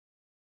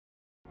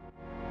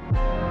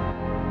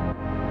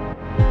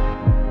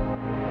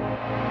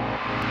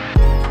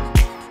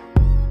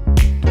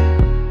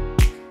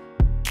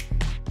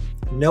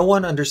No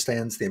one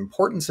understands the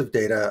importance of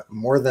data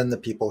more than the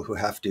people who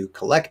have to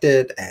collect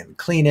it and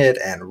clean it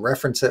and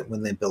reference it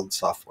when they build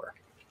software.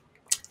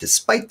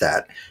 Despite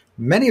that,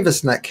 many of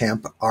us in that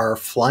camp are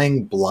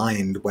flying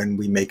blind when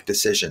we make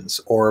decisions,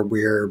 or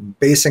we're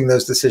basing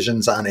those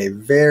decisions on a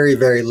very,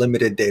 very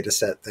limited data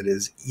set that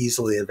is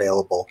easily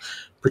available,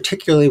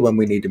 particularly when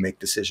we need to make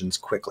decisions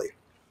quickly.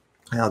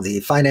 Now, the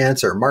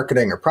finance or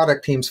marketing or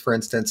product teams, for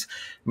instance,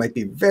 might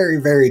be very,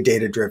 very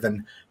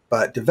data-driven,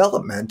 but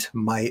development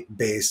might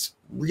base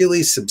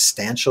really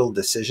substantial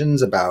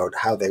decisions about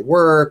how they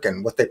work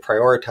and what they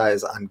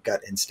prioritize on gut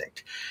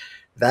instinct.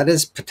 That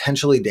is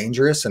potentially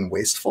dangerous and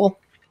wasteful.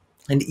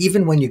 And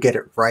even when you get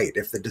it right,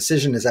 if the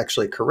decision is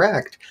actually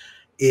correct,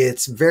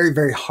 it's very,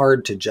 very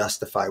hard to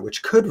justify,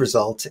 which could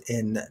result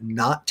in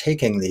not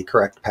taking the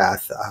correct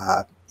path,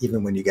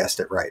 even when you guessed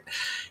it right.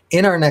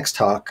 In our next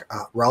talk,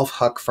 Ralf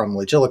Huuck from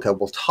Logilica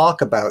will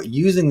talk about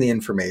using the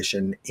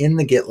information in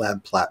the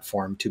GitLab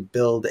platform to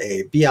build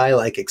a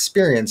BI-like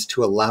experience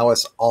to allow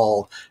us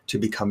all to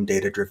become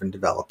data-driven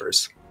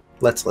developers.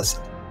 Let's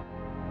listen.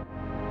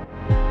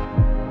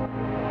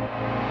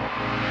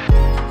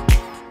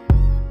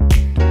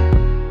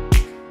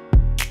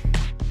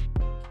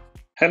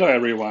 Hello,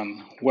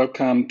 everyone.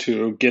 Welcome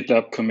to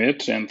GitLab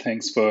Commit, and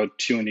thanks for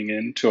tuning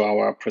in to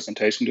our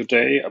presentation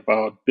today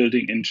about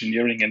building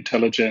engineering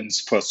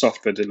intelligence for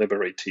software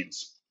delivery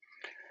teams.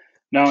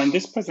 Now, in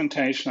this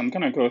presentation, I'm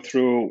going to go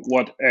through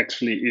what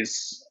actually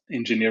is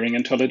engineering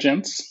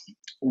intelligence,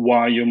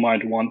 why you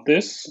might want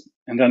this,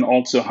 and then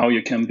also how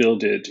you can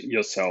build it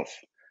yourself.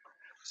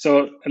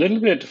 So a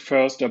little bit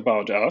first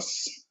about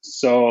us.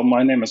 So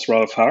my name is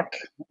Ralf Huuck.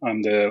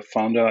 I'm the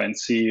founder and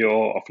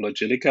CEO of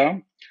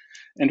Logilica.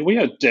 And we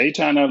are a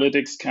data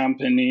analytics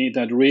company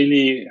that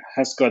really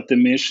has got the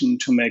mission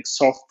to make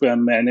software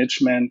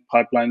management,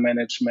 pipeline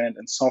management,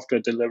 and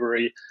software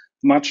delivery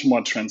much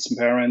more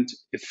transparent,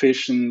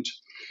 efficient,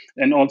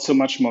 and also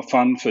much more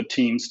fun for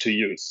teams to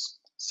use.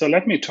 So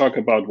let me talk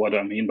about what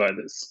I mean by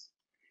this.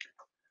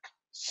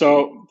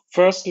 So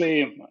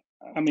firstly,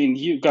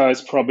 you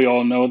guys probably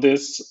all know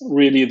this,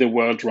 really the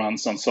world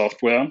runs on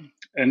software,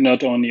 and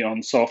not only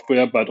on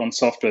software, but on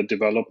software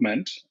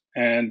development.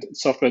 And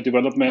software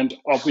development,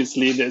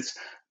 obviously, that's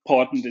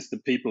important is the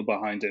people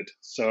behind it.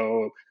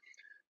 So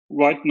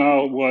right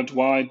now,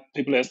 worldwide,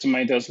 people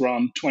estimate there's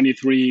around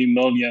 23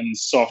 million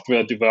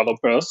software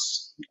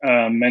developers,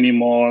 many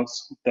more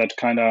that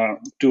kind of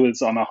do it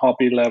on a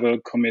hobby level,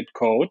 commit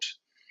code.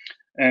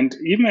 And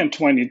even in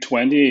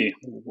 2020,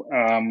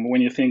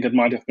 when you think it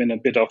might have been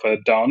a bit of a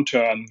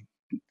downturn,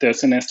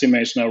 there's an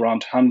estimation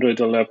around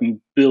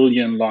 111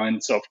 billion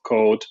lines of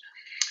code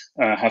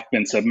have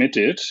been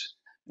submitted,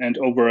 and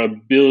over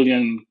 1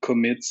 billion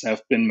commits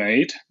have been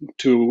made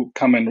to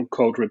common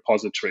code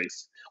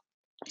repositories.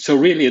 So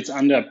really, it's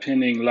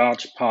underpinning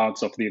large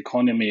parts of the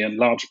economy and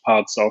large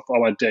parts of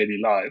our daily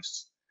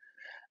lives.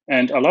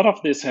 And a lot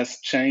of this has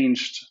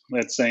changed,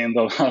 let's say, in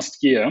the last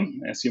year,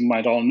 as you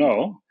might all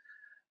know.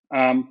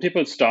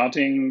 People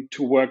starting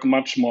to work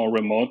much more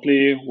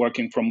remotely,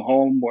 working from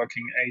home,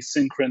 working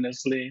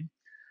asynchronously.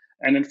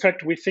 And in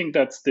fact, we think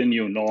that's the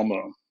new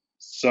normal.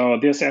 So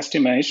there's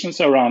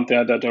estimations around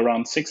there that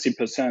around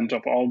 60%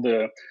 of all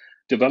the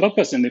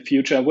developers in the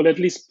future will at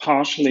least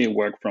partially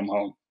work from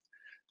home.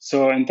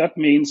 So, and that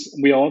means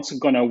we're also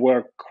going to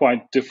work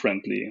quite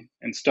differently.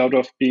 Instead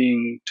of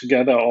being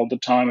together all the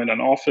time in an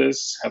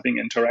office, having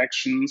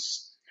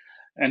interactions,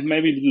 and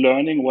maybe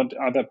learning what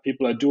other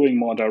people are doing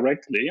more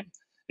directly,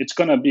 it's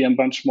going to be a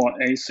much more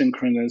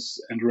asynchronous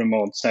and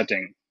remote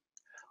setting.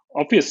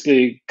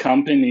 Obviously,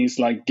 companies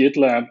like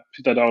GitLab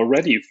that are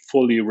already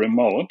fully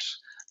remote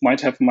might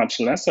have much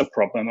less a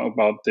problem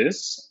about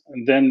this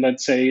than,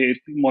 let's say,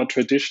 more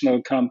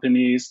traditional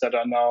companies that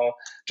are now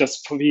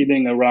just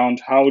feeling around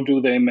how do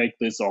they make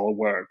this all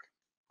work.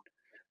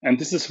 And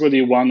this is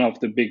really one of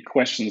the big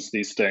questions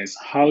these days.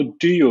 How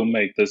do you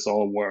make this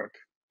all work?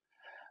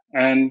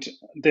 And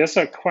there's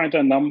quite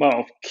a number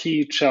of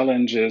key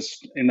challenges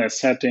in a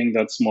setting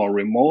that's more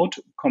remote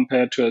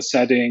compared to a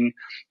setting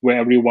where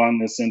everyone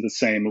is in the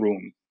same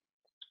room.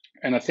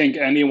 And I think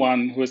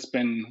anyone who has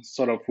been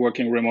sort of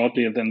working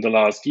remotely within the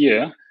last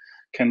year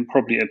can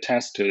probably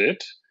attest to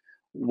it.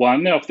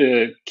 One of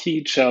the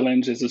key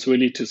challenges is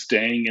really to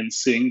staying in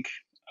sync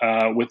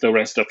with the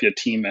rest of your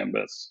team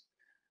members.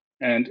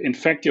 And in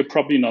fact, you're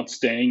probably not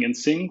staying in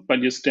sync, but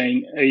you're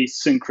staying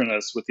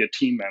asynchronous with your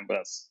team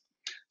members.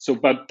 So,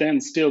 but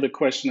then still the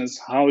question is,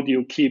 how do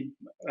you keep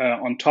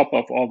on top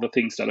of all the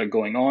things that are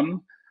going on?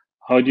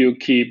 How do you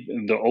keep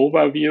the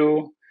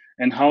overview?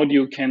 And how do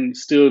you can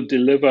still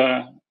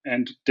deliver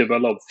and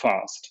develop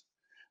fast?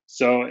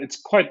 So it's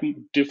quite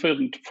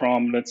different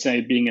from, let's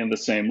say, being in the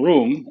same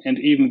room. And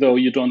even though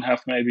you don't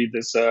have maybe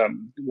this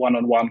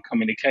one-on-one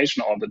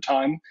communication all the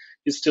time,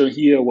 you still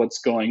hear what's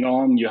going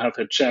on. You have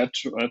a chat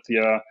with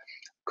your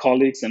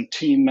colleagues and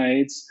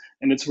teammates,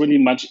 and it's really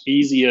much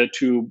easier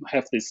to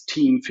have this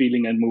team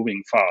feeling and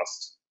moving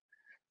fast.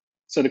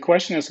 So the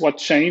question is, what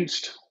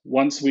changed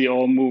once we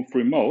all moved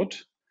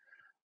remote?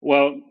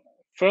 Well,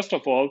 first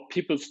of all,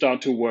 people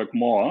start to work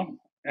more,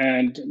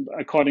 And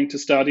according to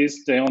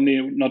studies, they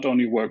not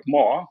only work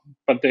more,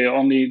 but they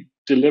only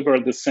deliver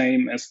the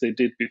same as they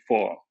did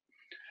before.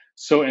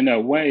 So in a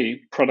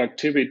way,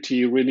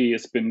 productivity really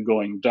has been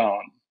going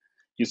down.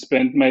 You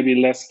spend maybe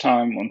less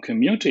time on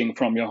commuting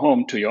from your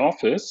home to your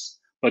office,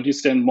 but you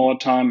spend more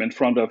time in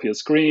front of your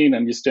screen,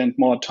 and you spend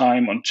more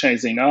time on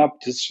chasing up,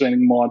 you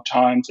spending more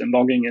time in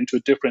logging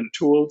into different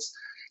tools.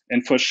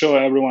 And for sure,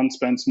 everyone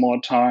spends more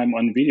time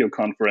on video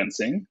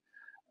conferencing.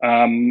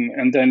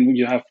 And then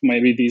you have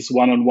maybe these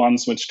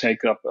one-on-ones which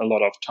take up a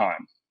lot of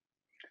time.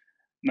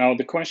 Now,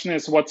 the question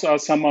is, what are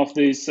some of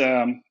these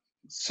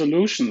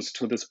solutions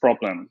to this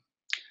problem?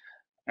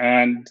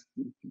 And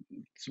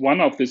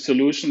one of the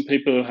solutions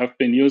people have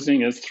been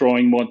using is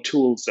throwing more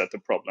tools at the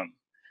problem.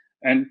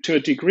 And to a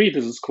degree,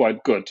 this is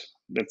quite good.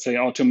 Let's say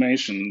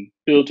automation,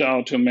 build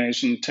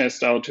automation,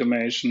 test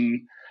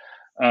automation,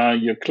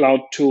 your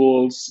cloud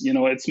tools,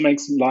 it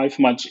makes life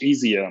much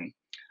easier.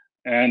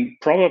 And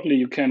probably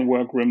you can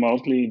work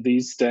remotely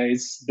these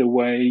days the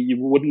way you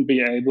wouldn't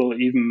be able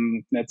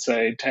even, let's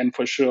say, 10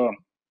 for sure,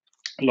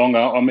 longer,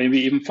 or maybe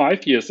even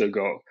 5 years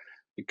ago.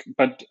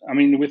 But I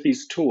mean, with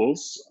these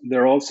tools,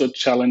 there are also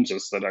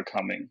challenges that are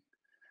coming.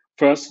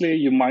 Firstly,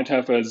 you might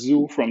have a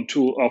zoo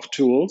of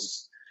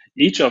tools.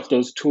 Each of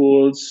those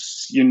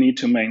tools you need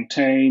to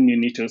maintain, you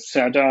need to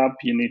set up,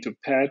 you need to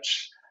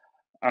patch.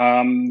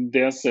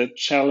 There's a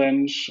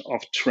challenge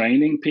of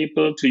training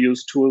people to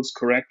use tools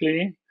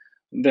correctly.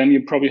 Then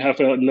you probably have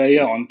a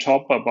layer on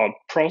top about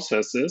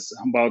processes,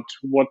 about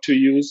what to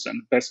use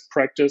and best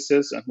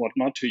practices and what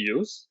not to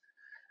use.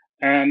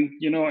 And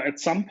at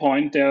some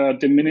point there are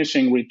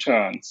diminishing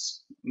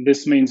returns.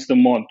 This means the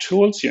more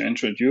tools you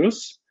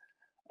introduce,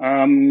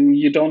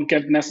 you don't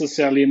get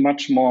necessarily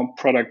much more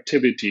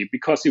productivity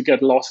because you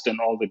get lost in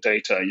all the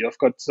data. You've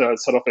got sort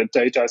of a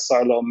data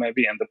silo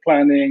maybe in the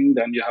planning,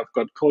 then you have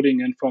got coding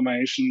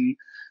information,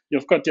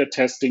 you've got your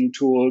testing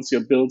tools,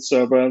 your build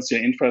servers,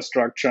 your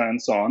infrastructure,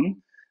 and so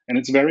on. And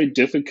it's very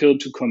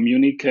difficult to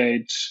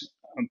communicate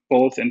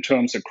both in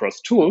terms across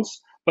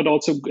tools, but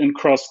also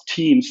across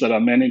teams that are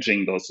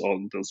managing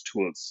all those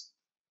tools.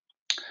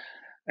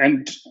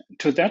 And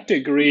to that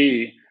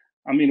degree,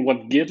 I mean,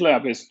 what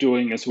GitLab is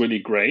doing is really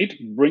great,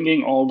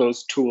 bringing all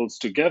those tools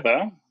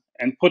together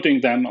and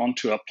putting them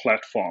onto a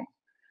platform.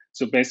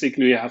 So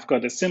basically, you have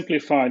got a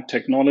simplified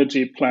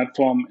technology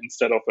platform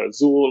instead of a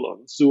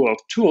zoo of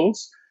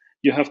tools.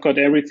 You have got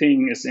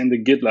everything is in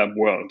the GitLab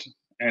world.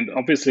 And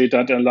obviously,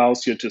 that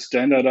allows you to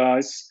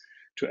standardize,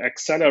 to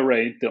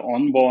accelerate the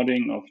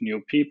onboarding of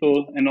new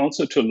people, and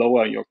also to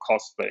lower your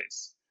cost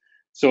base.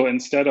 So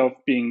instead of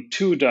being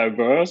too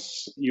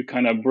diverse, you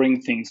kind of bring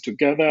things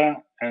together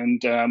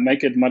and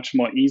make it much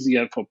more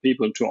easier for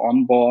people to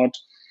onboard,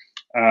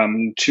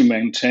 to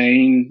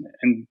maintain,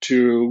 and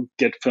to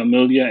get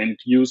familiar and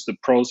use the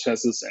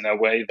processes in a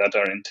way that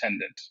are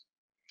intended.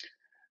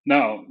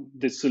 Now,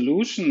 the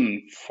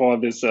solution for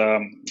this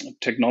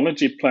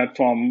technology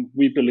platform,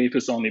 we believe,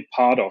 is only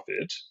part of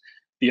it.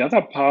 The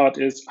other part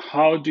is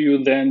how do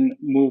you then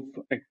move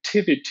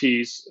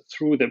activities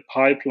through the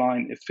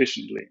pipeline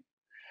efficiently?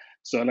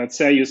 So let's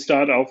say you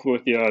start off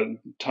with your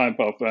type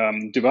of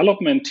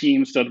development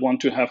teams that want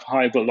to have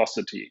high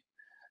velocity.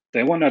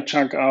 They want to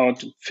check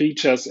out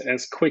features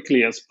as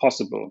quickly as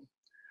possible.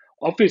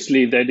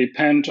 Obviously, they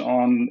depend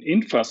on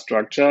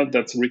infrastructure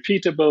that's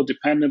repeatable,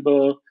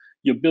 dependable.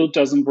 Your build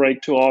doesn't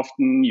break too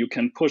often. You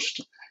can push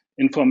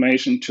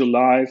information to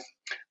live.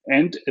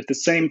 And at the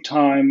same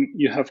time,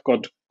 you have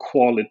got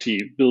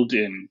quality built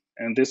in.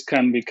 And this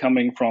can be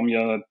coming from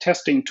your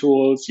testing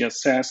tools, your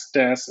SaaS,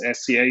 DAS,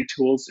 SCA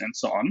tools, and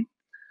so on.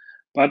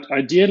 But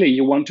ideally,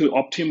 you want to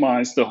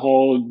optimize the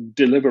whole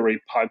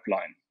delivery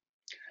pipeline.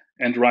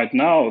 And right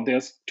now,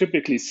 there's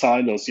typically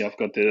silos. You have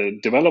got the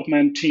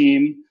development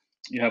team,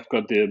 you have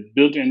got the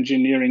build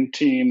engineering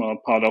team or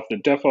part of the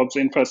DevOps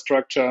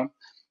infrastructure,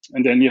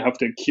 and then you have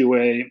the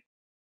QA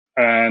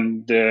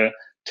and the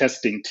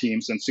testing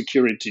teams and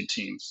security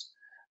teams.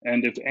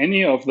 And if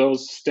any of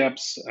those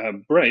steps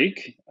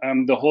break,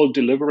 the whole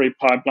delivery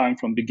pipeline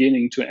from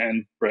beginning to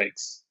end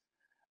breaks.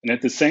 And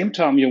at the same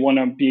time, you want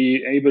to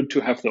be able to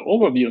have the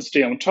overview,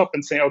 stay on top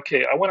and say,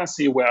 okay, I want to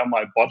see where are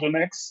my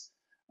bottlenecks.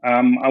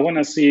 I want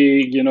to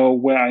see,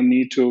 where I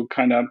need to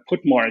kind of put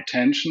more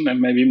attention and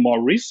maybe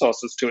more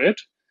resources to it.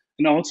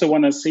 And I also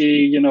want to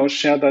see,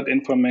 share that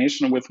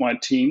information with my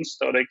teams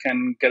so they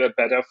can get a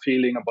better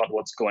feeling about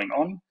what's going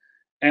on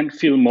and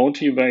feel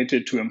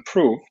motivated to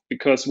improve.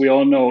 Because we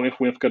all know if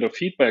we've got a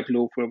feedback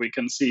loop where we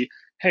can see,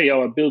 hey,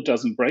 our build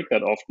doesn't break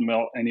that often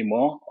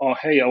anymore, or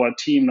hey, our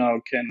team now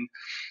can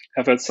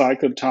have a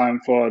cycle time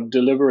for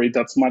delivery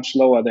that's much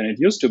lower than it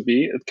used to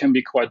be, it can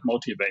be quite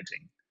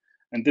motivating.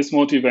 And this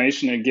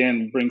motivation,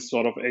 again, brings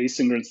sort of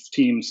asynchronous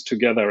teams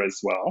together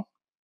as well.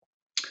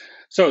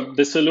 So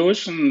the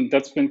solution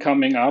that's been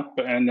coming up,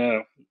 and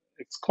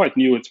it's quite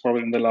new, it's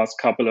probably in the last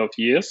couple of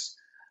years,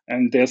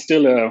 and there's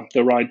still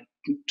the right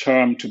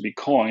term to be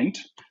coined,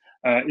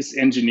 is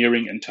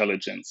engineering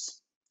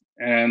intelligence.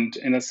 And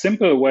in a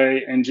simple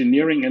way,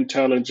 engineering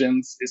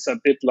intelligence is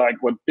a bit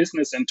like what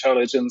business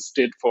intelligence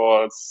did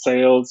for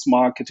sales,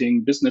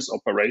 marketing, business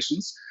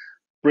operations,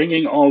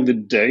 bringing all the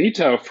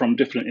data from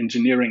different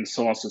engineering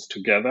sources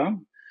together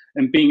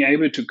and being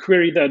able to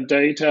query that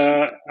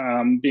data,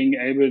 being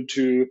able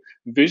to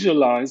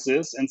visualize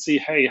this and see,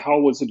 hey,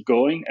 how was it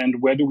going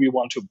and where do we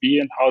want to be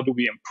and how do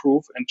we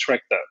improve and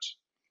track that?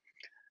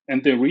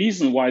 And the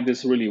reason why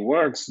this really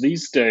works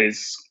these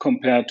days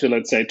compared to,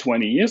 let's say,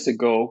 20 years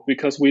ago,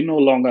 because we're no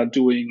longer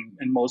doing,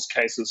 in most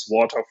cases,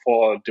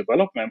 waterfall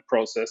development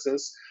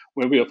processes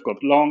where we have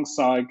got long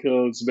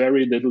cycles,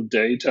 very little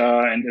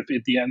data, and if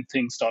at the end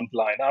things don't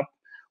line up,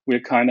 we're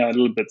kind of a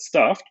little bit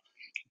stuffed.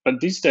 But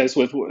these days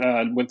with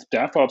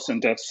DevOps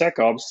and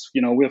DevSecOps,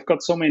 we've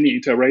got so many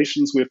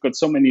iterations, we've got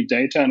so many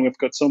data, and we've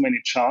got so many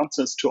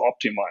chances to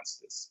optimize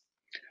this.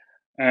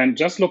 And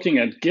just looking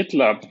at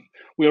GitLab,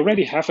 we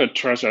already have a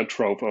treasure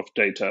trove of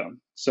data.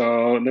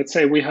 So let's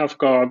say we have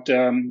got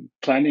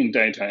planning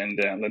data in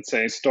there. Let's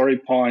say story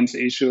points,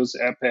 issues,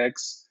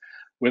 epics.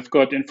 We've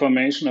got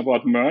information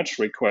about merge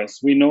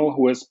requests. We know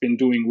who has been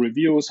doing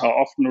reviews, how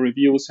often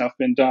reviews have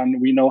been done.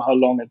 We know how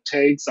long it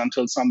takes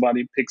until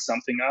somebody picks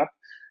something up.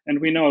 And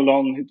we know how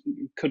long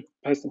it could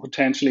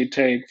potentially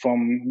take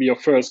from your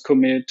first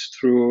commit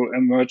through a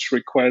merge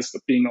request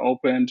being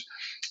opened,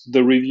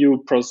 the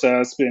review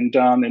process being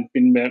done and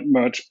being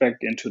merged back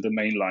into the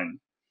mainline.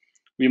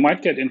 We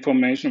might get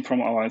information from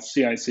our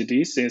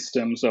CI/CD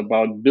systems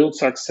about build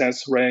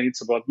success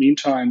rates, about mean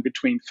time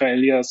between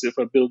failures, if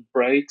a build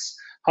breaks,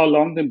 how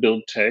long the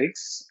build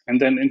takes, and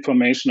then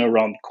information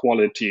around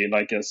quality,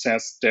 like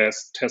assess,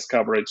 test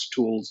coverage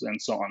tools,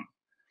 and so on.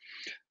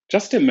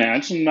 Just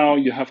imagine now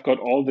you have got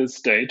all this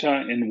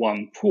data in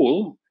one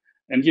pool,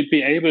 and you'd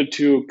be able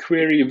to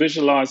query,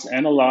 visualize,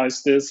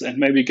 analyze this, and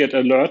maybe get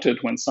alerted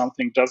when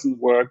something doesn't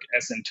work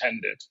as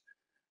intended.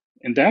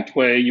 In that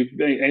way, you'd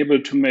be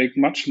able to make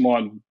much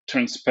more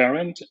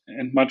transparent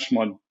and much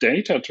more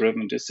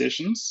data-driven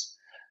decisions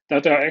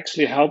that are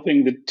actually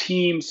helping the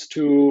teams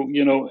to,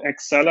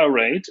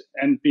 accelerate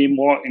and be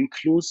more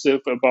inclusive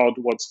about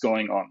what's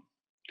going on.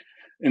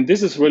 And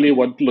this is really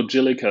what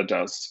Logilica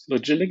does.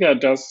 Logilica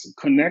does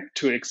connect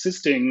to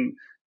existing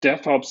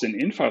DevOps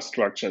and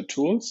infrastructure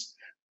tools,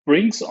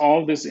 brings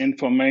all this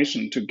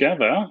information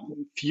together,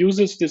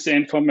 fuses this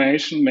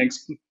information,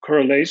 makes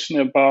correlation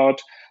about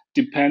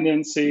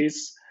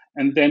dependencies,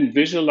 and then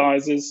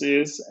visualizes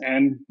this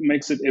and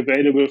makes it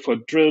available for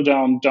drill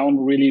down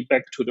really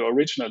back to the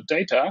original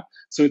data.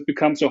 So it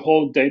becomes a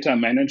whole data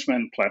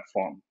management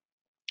platform.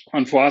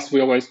 And for us, we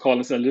always call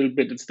it a little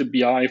bit, it's the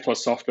BI for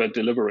software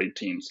delivery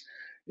teams.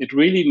 It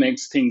really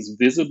makes things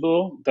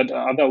visible that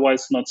are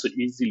otherwise not so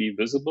easily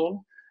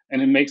visible,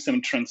 and it makes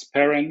them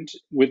transparent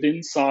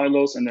within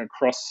silos and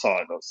across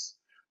silos.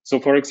 So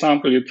for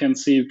example, you can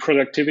see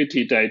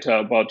productivity data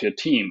about your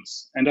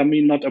teams. And I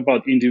mean, not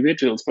about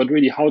individuals, but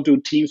really how do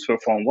teams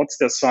perform? What's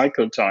their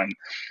cycle time?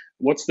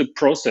 What's the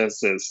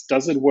processes?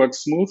 Does it work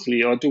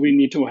smoothly, or do we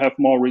need to have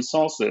more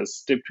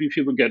resources? Do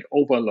people get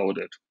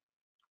overloaded?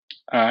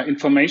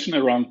 Information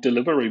around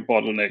delivery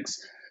bottlenecks.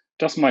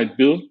 Does my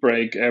build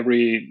break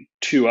every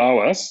 2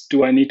 hours?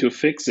 Do I need to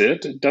fix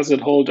it? Does it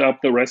hold up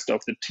the rest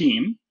of the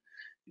team?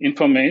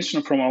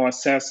 Information from our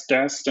SaaS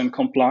test and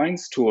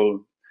compliance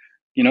tool.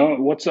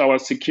 What's our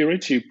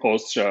security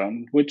posture?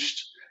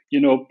 Which,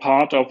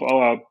 part of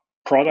our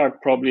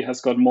product probably has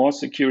got more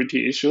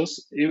security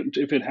issues.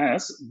 If it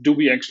has, do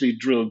we actually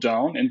drill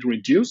down and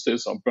reduce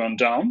this or burn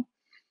down?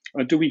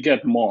 Or do we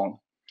get more?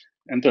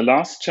 And the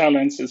last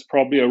challenge is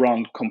probably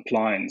around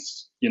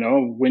compliance.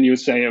 When you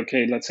say,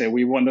 okay, let's say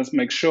we want to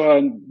make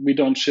sure we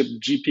don't ship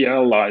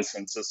GPL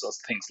licenses or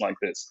things like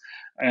this,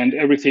 and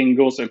everything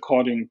goes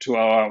according to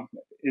our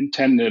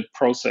intended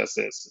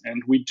processes.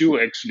 And we do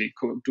actually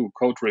do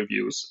code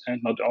reviews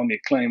and not only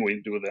claim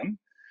we do them.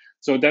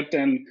 So that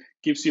then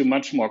gives you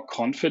much more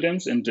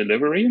confidence in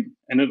delivery.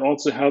 And it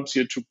also helps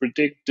you to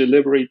predict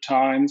delivery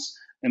times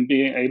and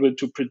being able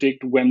to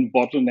predict when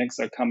bottlenecks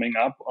are coming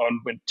up or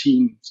when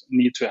teams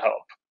need to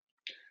help.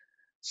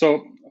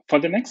 So for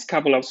the next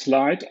couple of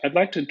slides, I'd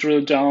like to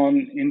drill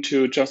down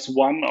into just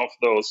one of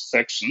those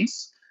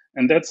sections,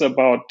 and that's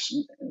about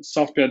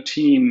software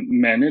team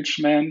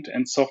management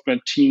and software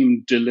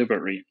team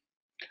delivery.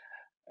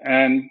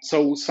 And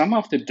so some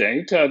of the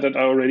data that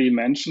I already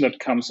mentioned that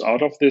comes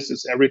out of this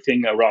is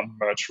everything around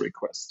merge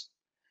request.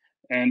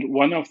 And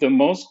one of the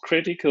most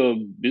critical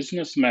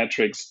business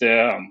metrics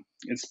there,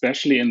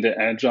 especially in the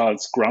Agile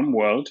Scrum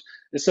world,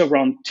 is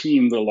around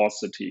team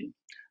velocity.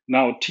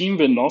 Now, team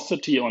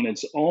velocity on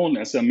its own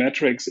as a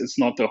metric is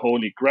not the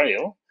holy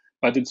grail,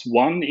 but it's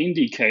one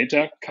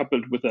indicator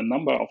coupled with a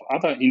number of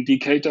other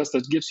indicators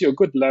that gives you a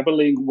good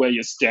leveling where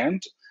you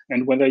stand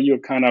and whether you're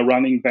kind of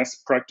running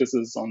best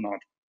practices or not.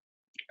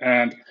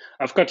 And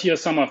I've got here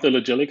some of the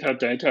Logilica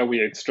data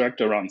we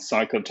extract around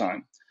cycle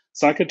time.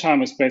 Cycle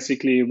time is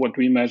basically what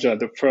we measure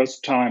the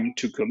first time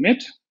to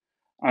commit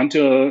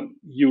until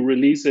you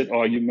release it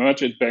or you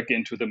merge it back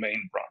into the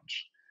main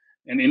branch.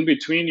 And in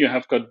between, you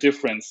have got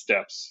different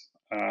steps.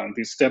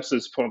 These steps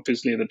is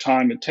obviously the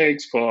time it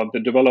takes for the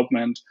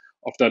development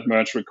of that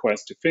merge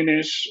request to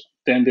finish.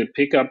 Then the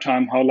pickup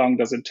time, how long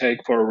does it take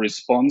for a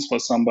response for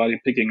somebody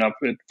picking up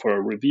it for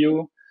a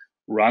review,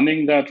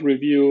 running that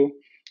review,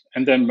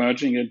 and then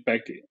merging it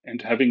back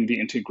and having the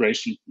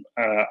integration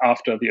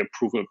after the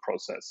approval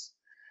process.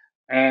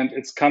 And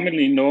it's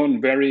commonly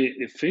known very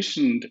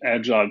efficient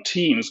agile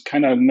teams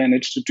kind of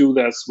manage to do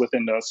this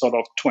within a sort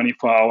of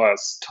 24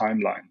 hours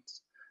timeline.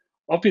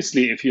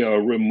 Obviously, if you're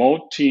a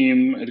remote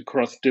team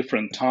across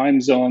different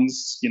time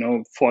zones,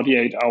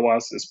 48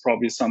 hours is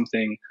probably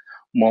something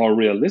more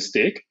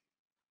realistic.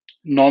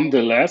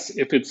 Nonetheless,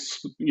 if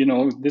it's,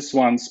 this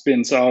one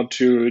spins out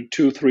to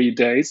 2-3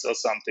 days or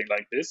something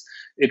like this,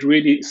 it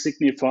really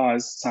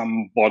signifies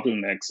some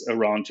bottlenecks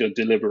around your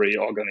delivery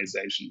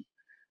organization.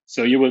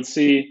 So you will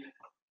see,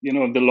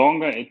 the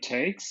longer it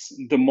takes,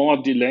 the more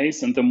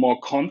delays and the more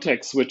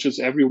context switches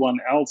everyone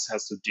else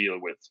has to deal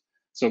with.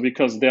 So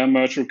because their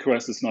merge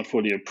request is not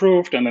fully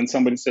approved, and then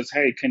somebody says,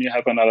 hey, can you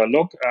have another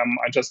look?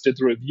 I just did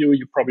the review.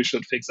 You probably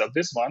should fix up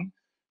this one.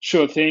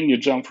 Sure thing, you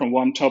jump from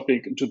one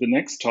topic to the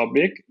next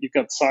topic. You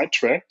got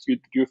sidetracked.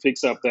 You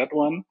fix up that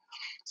one,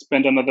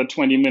 spend another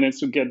 20 minutes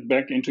to get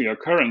back into your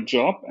current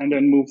job, and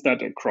then move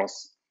that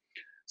across.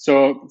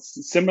 So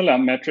similar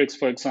metrics,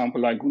 for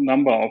example, like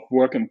number of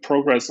work in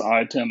progress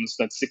items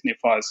that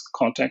signifies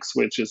context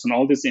switches, and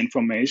all this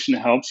information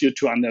helps you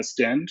to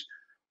understand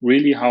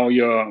really how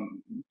your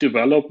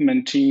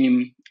development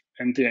team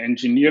and the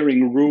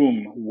engineering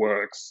room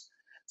works.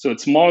 So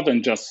it's more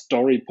than just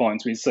story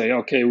points. We say,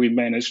 okay, we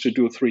managed to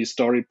do 3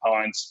 story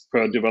points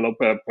per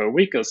developer per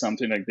week or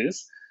something like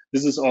this.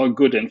 This is all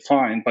good and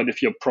fine, but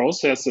if your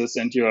processes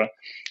and your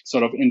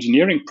sort of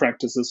engineering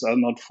practices are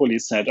not fully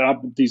set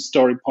up, these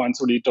story points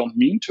really don't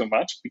mean too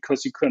much,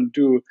 because you can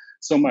do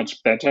so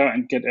much better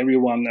and get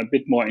everyone a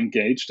bit more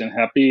engaged and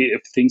happy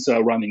if things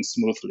are running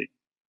smoothly.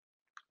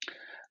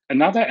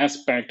 Another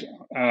aspect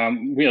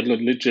we at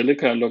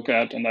Logilica look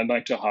at, and I'd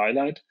like to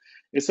highlight,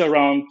 is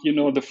around,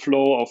 the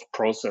flow of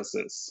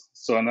processes.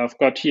 So, and I've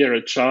got here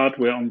a chart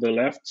where on the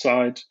left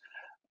side,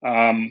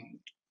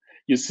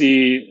 you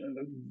see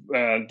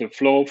the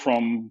flow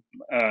from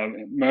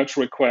merge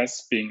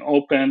requests being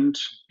opened,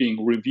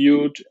 being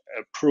reviewed,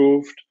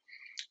 approved,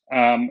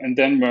 and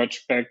then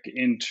merged back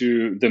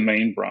into the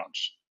main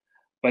branch.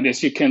 But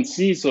as you can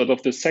see, sort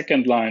of the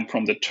second line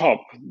from the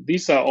top,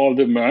 these are all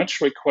the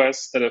merge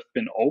requests that have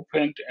been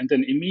opened and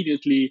then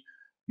immediately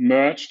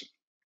merged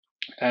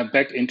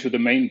back into the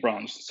main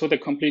branch. So they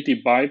completely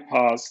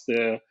bypass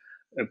the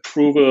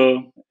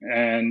approval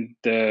and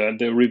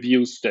the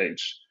review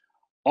stage.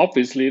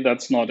 Obviously,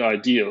 that's not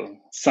ideal.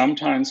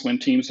 Sometimes when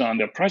teams are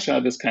under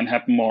pressure, this can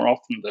happen more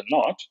often than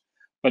not,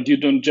 but you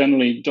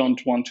generally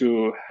don't want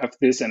to have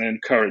this and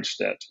encourage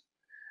that.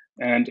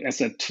 And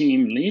as a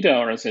team leader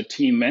or as a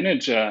team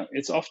manager,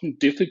 it's often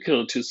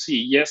difficult to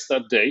see, yes,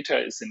 that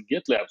data is in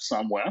GitLab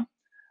somewhere.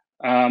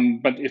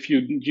 But if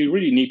you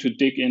really need to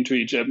dig into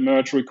each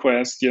merge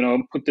request,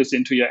 put this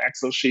into your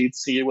Excel sheet,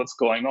 see what's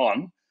going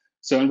on.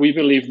 So we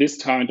believe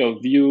this kind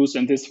of views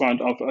and this kind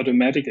of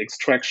automatic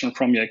extraction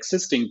from your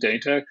existing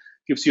data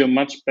gives you a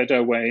much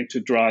better way to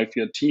drive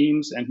your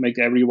teams and make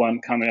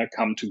everyone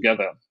come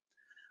together.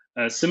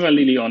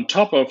 Similarly, on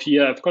top of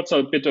here, I've got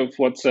a bit of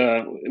what's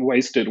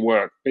wasted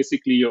work.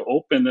 Basically, you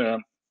open a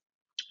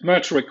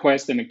merge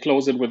request and you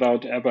close it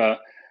without ever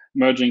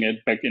merging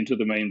it back into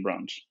the main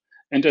branch.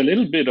 And a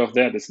little bit of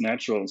that is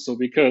natural. So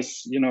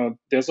because,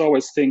 there's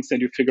always things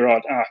that you figure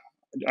out,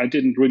 I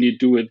didn't really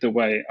do it the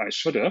way I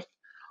should have.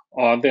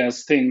 Or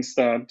there's things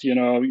that,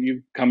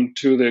 you come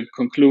to the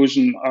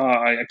conclusion,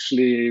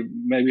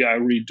 maybe I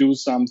redo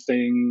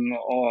something,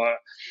 or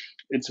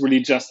it's really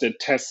just a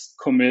test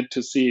commit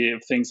to see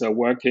if things are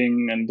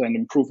working and then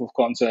improve of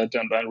concept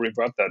and then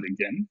revert that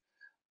again.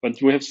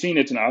 But we have seen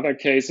it in other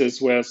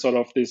cases where sort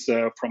of this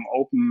from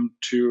open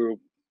to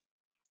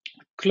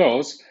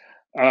close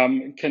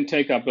can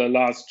take up a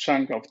large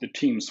chunk of the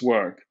team's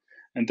work.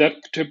 And that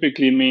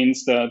typically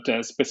means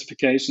that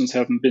specifications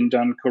haven't been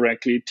done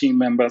correctly, team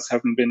members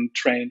haven't been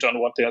trained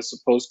on what they're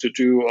supposed to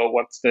do or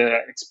what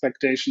their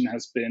expectation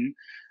has been.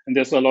 And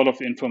there's a lot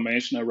of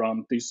information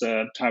around these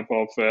type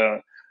of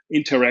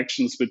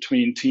interactions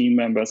between team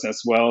members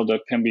as well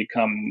that can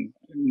become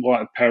more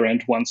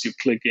apparent once you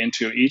click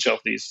into each of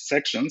these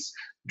sections,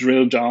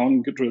 drill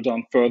down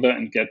further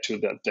and get to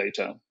that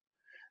data.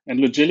 And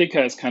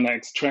Logilica is kind of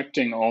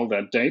extracting all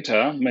that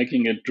data,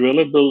 making it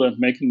drillable and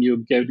making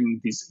you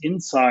getting these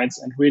insights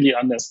and really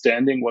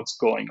understanding what's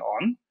going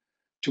on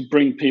to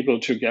bring people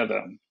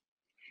together.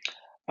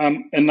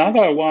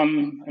 Another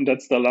one, and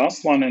that's the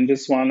last one, and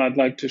this one I'd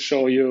like to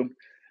show you,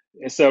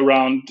 is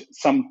around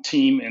some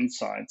team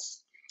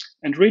insights.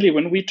 And really,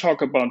 when we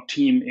talk about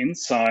team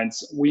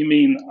insights, we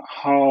mean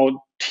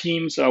how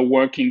teams are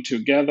working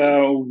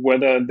together,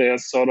 whether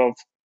there's sort of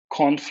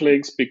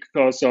conflicts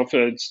because of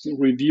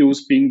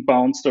reviews being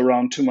bounced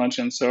around too much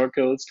in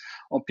circles,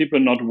 or people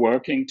not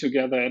working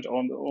together at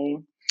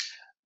all.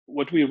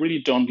 What we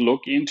really don't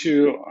look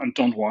into and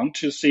don't want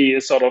to see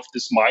is sort of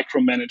this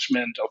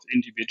micromanagement of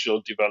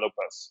individual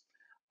developers.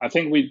 I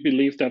think we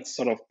believe that's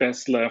sort of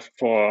best left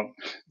for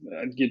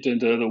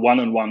the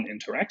one-on-one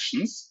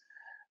interactions.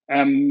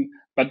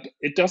 But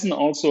it doesn't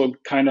also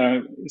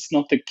it's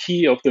not the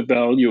key of the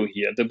value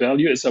here. The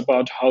value is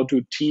about how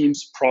do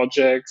teams,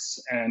 projects,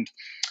 and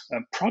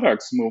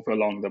products move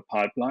along the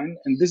pipeline.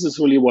 And this is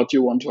really what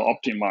you want to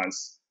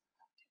optimize.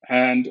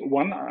 And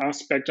one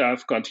aspect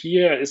I've got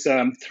here is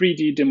a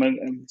 3D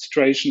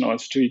demonstration or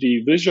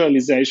 3D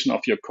visualization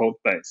of your code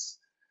base.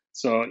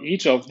 So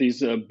each of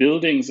these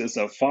buildings is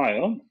a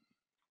file.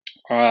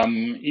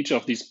 Each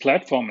of these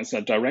platforms is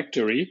a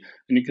directory.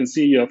 And you can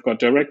see you've got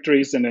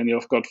directories and then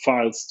you've got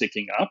files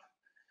sticking up.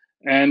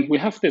 And we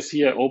have this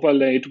here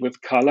overlaid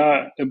with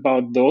color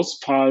about those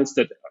files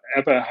that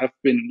ever have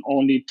been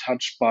only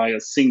touched by a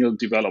single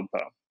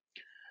developer.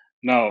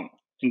 Now,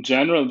 in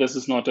general, this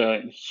is not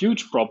a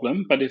huge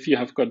problem, but if you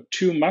have got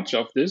too much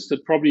of this,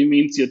 that probably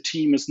means your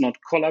team is not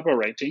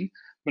collaborating,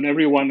 but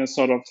everyone is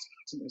sort of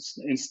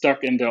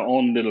stuck in their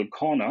own little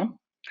corner.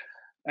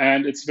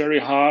 And it's very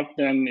hard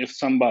then if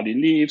somebody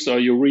leaves or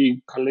you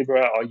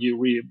recalibrate or you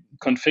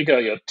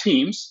reconfigure your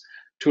teams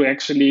to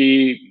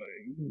actually,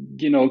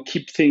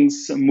 keep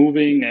things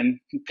moving and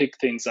pick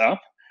things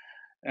up.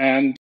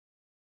 And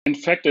in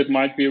fact, it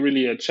might be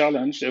really a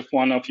challenge if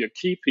one of your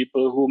key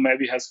people who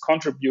maybe has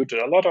contributed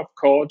a lot of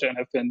code and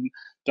have been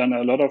done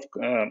a lot of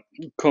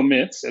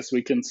commits, as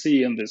we can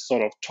see in this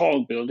sort of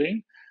tall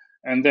building,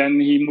 and then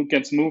he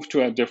gets moved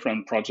to a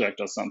different project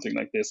or something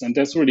like this. And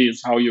that's really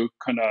is how you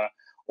kind of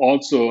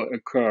also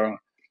occur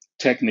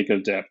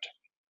technical debt.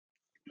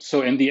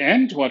 So in the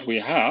end, what we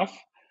have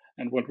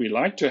and what we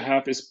like to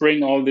have is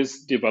bring all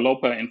this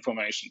developer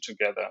information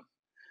together.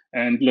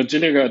 And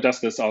Logilica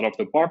does this out of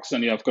the box,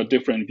 and you have got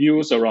different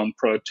views around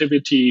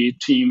productivity,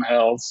 team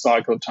health,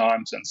 cycle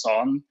times, and so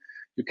on.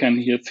 You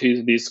can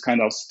see these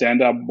kind of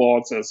stand-up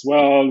boards as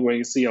well, where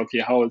you see, okay,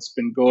 how it's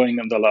been going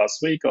in the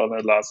last week or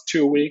the last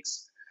 2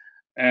 weeks.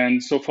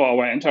 And so for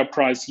our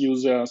enterprise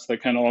users, they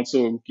can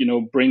also,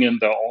 bring in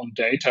their own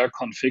data,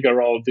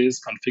 configure all this,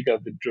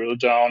 configure the drill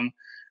down,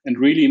 and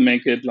really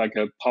make it like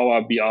a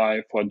Power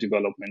BI for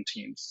development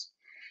teams.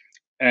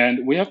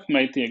 And we have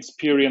made the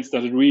experience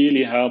that it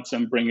really helps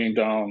in bringing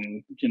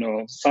down,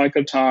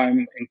 cycle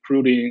time,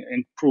 improving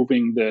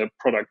the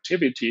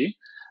productivity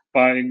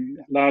by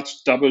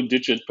large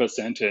double-digit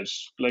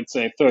percentage, let's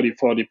say 30,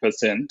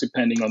 40%,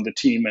 depending on the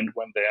team and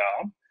when they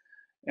are.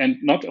 And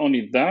not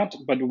only that,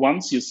 but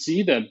once you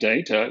see that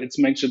data, it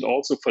makes it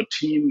also for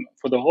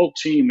the whole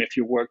team, if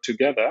you work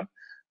together,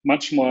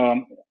 much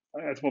more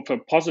of a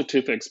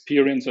positive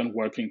experience and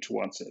working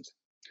towards it.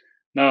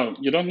 Now,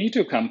 you don't need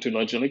to come to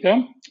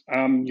Logilica.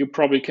 You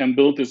probably can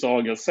build this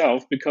all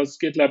yourself because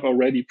GitLab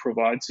already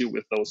provides you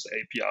with those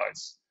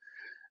APIs.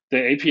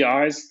 The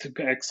APIs to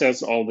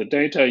access all the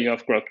data, you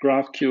have got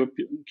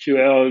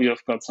GraphQL, you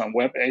have got some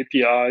web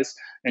APIs,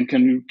 and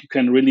you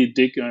can really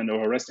dig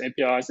into REST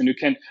APIs, and you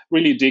can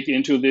really dig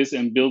into this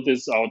and build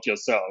this out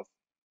yourself.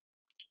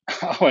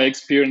 Our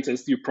experience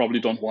is you probably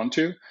don't want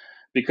to,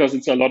 because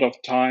it's a lot of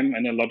time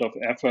and a lot of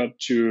effort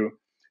to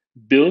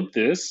build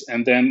this,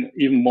 and then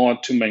even more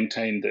to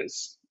maintain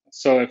this.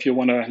 So if you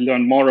want to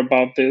learn more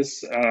about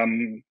this,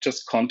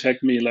 just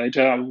contact me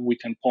later. We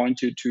can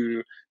point you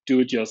to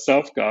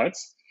do-it-yourself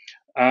guides,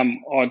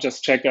 or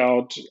just check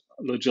out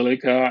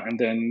Logilica, and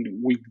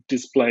then we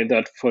display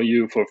that for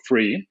you for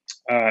free,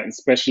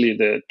 especially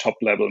the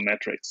top-level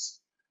metrics.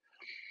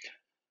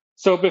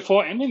 So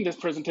before ending this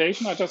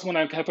presentation, I just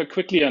want to have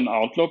quickly an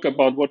outlook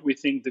about what we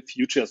think the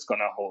future is going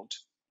to hold.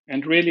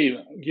 And really,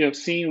 you have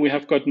seen we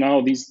have got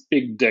now these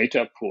big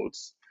data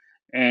pools.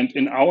 And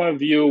in our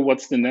view,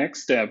 what's the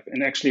next step?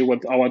 And actually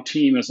what our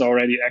team is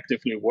already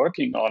actively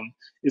working on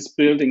is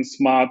building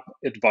smart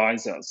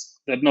advisors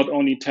that not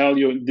only tell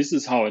you this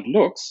is how it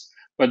looks,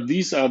 but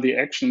these are the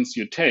actions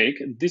you take.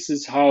 This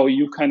is how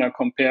you kind of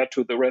compare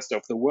to the rest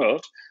of the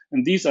world.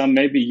 And these are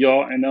maybe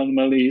your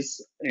anomalies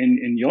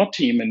in your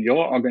team, in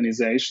your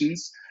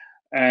organizations.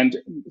 And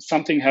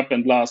something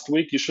happened last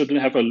week, you should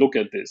have a look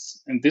at this.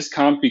 And this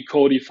can't be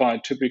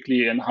codified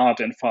typically in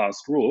hard and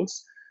fast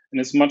rules. And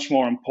it's much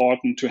more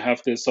important to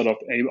have this sort of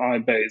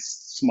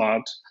AI-based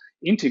smart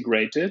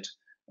integrated,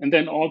 and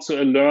then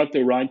also alert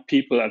the right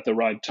people at the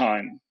right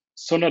time.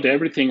 So not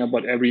everything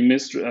about every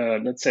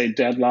let's say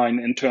deadline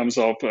in terms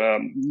of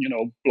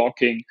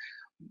blocking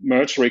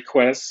merge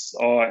requests,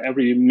 or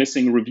every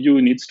missing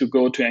review needs to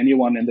go to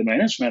anyone in the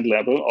management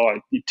level or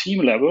the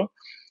team level.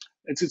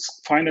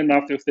 It's fine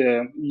enough if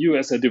you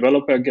as a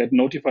developer get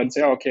notified and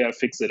say, okay, I'll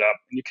fix it up.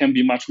 And you can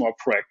be much more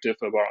proactive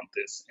around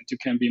this, and you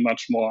can be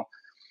much more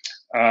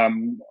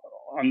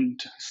on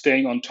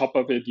staying on top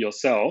of it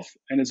yourself.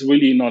 And it's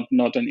really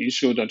not an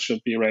issue that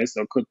should be raised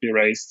or could be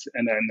raised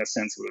in a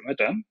sensible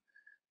manner.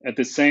 At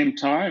the same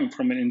time,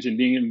 from an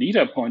engineering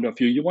leader point of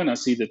view, you want to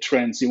see the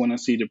trends, you want to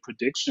see the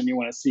prediction, you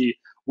want to see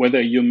whether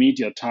you meet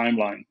your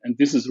timeline. And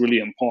this is really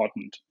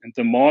important. And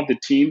the more the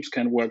teams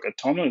can work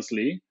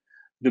autonomously,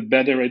 the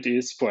better it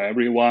is for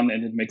everyone.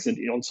 And it makes it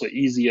also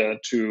easier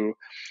to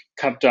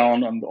cut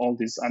down on all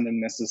this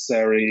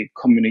unnecessary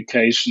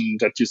communication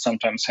that you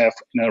sometimes have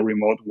in a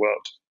remote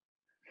world.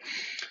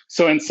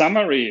 So in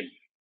summary,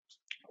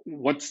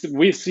 what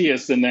we see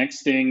as the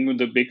next thing,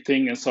 the big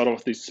thing is sort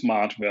of the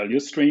smart value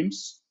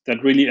streams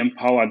that really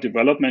empower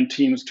development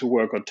teams to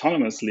work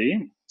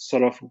autonomously,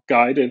 sort of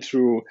guided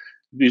through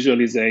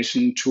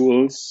visualization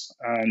tools,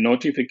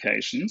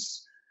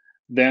 notifications.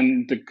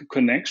 Then the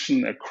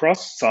connection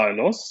across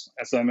silos,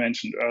 as I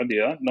mentioned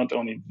earlier, not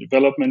only the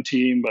development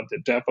team, but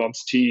the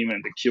DevOps team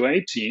and the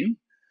QA team.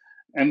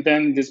 And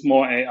then this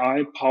more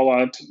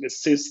AI-powered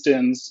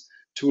assistance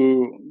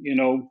to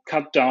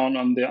cut down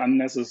on the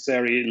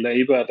unnecessary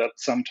labor that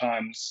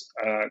sometimes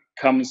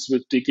comes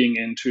with digging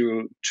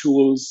into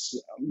tools.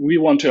 We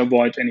want to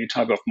avoid any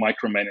type of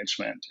micromanagement,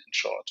 in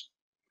short.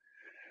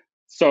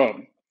 So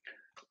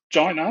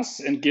join us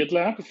in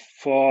GitLab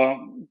for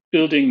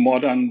building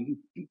modern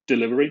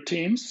delivery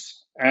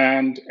teams.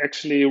 And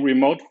actually,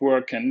 remote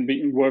work can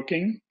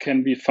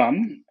be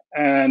fun.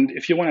 And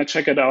if you want to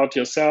check it out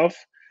yourself,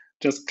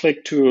 just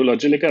click to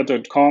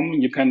logilica.com.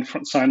 You can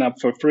sign up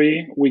for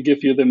free. We give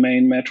you the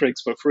main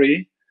metrics for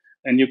free,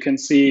 and you can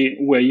see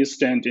where you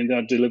stand in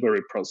the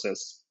delivery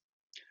process.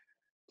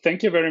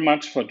 Thank you very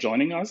much for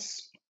joining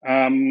us.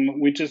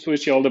 We just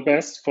wish you all the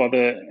best for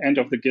the end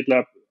of the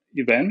GitLab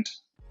event.